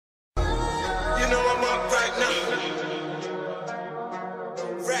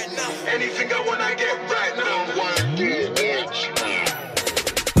Anything I wanna get right now.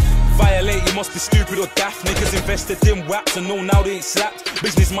 Violate, you must be stupid or daft. Niggas invested in waps and know now they ain't slapped.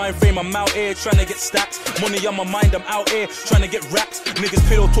 Business mind frame, I'm out here trying to get stacks. Money on my mind, I'm out here trying to get racks. Niggas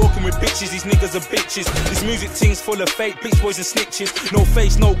pillow talking with bitches, these niggas are bitches. This music thing's full of fake bitch boys and snitches. No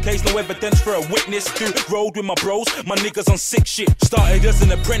face, no case, no evidence for a witness. Dude, rolled with my bros, my niggas on sick shit. Started as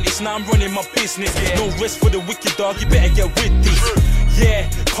an apprentice, now I'm running my business. No rest for the wicked dog, you better get with this. Yeah,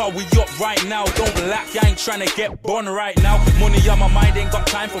 car we up right now, don't lack, I ain't trying to get born right now. Money on my mind, ain't got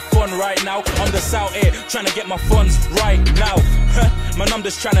time for fun right now. I'm just out here trying to get my funds right now. Man, I'm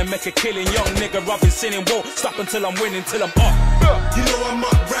just trying to make a killing, young nigga, I've been sinning, won't stop until I'm winning, till I'm up. You know I'm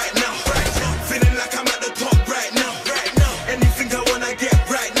up right now, feeling like I'm at the top right now. Anything I wanna get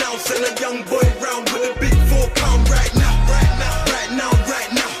right now, send a young boy round with a big 4 pound right now. Right now,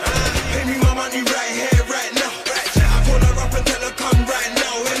 pay me my money right here, right now. I call her up and tell her come right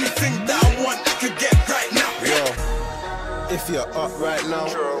now. Anything that I want, I could get right now. Yo, if you're up right now,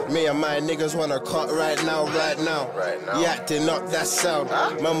 me and my niggas wanna cut right now. You acting up, that sound.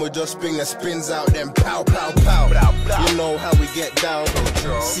 Man will just bring the spins out, then pow, pow, pow. You know how we get down.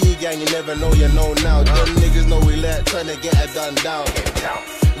 See gang, you never know, you know now. Them niggas know we let, trying to get it done down.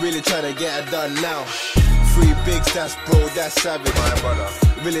 Really trying to get it done now. Free bigs, that's bro, that's savage.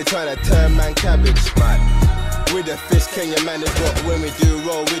 Really trying to turn man cabbage. With the fist, Kenya man is what when we do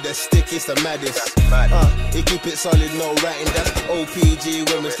roll with the stick, it's the maddest. You keep it solid, no ratting, that's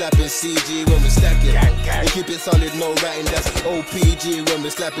OPG when we slapping CG when we stack it. You keep it solid, no ratting, that's OPG when we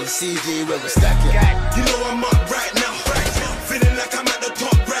slapping CG when we stack it. You know I'm up right now, feeling like I'm at the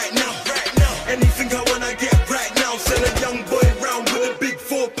top right now. Anything I wanna get right now, send a young boy round with a big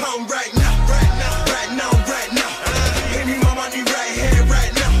 4 pound right now. Right now, pay me my money right here,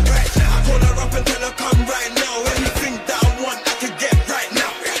 right now. I call her up and tell her come right now. Anything that I want, I can get right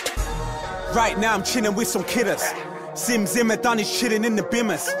now. Right now I'm chilling with some killers. Zimmer done is chilling in the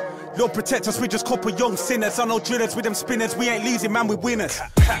bimmers. Lord protect us, we just couple young sinners. I know drillers with them spinners, we ain't losing man, we winners.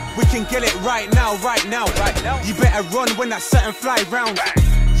 We can get it right now. You better run when that certain fly round.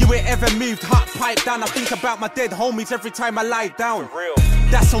 You ain't ever moved hot pipe down. I think about my dead homies every time I lie down.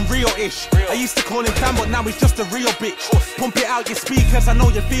 That's some real-ish. I used to call him fam, but now he's just a real bitch. Pump it out your speakers, I know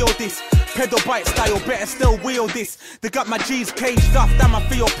you feel this. Pedal bite style, better still wheel this. They got my G's caged up, damn I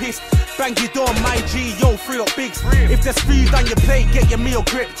feel pissed. Bang your door, my G, yo, free up bigs. If there's food on your plate, get your meal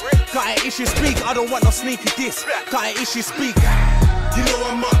gripped. Got an issue, speak, I don't want no sneaky diss. Got an issue, speak. You know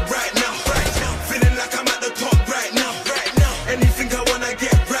I'm up